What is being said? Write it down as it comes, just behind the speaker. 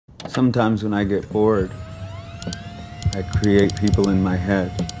Sometimes when I get bored, I create people in my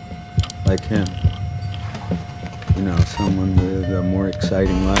head, like him. You know, someone with a more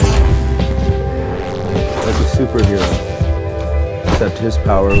exciting life. Like a superhero. Except his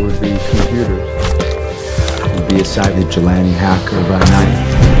power would be computers. He'd be a vigilante hacker by night.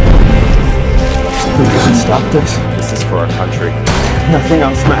 We can't stop this. This is for our country. Nothing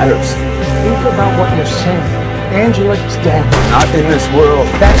else matters. Think about what you're saying. Angela is dead. Not in this world.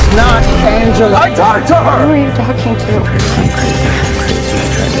 That's not Angela. I talked to her! Who are you talking to? I'm crazy.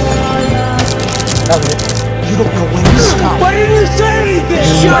 Elliot, you don't know when to stop. Why didn't you say anything?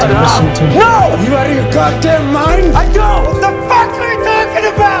 Shut up! No! Are you out of your goddamn mind? I don't!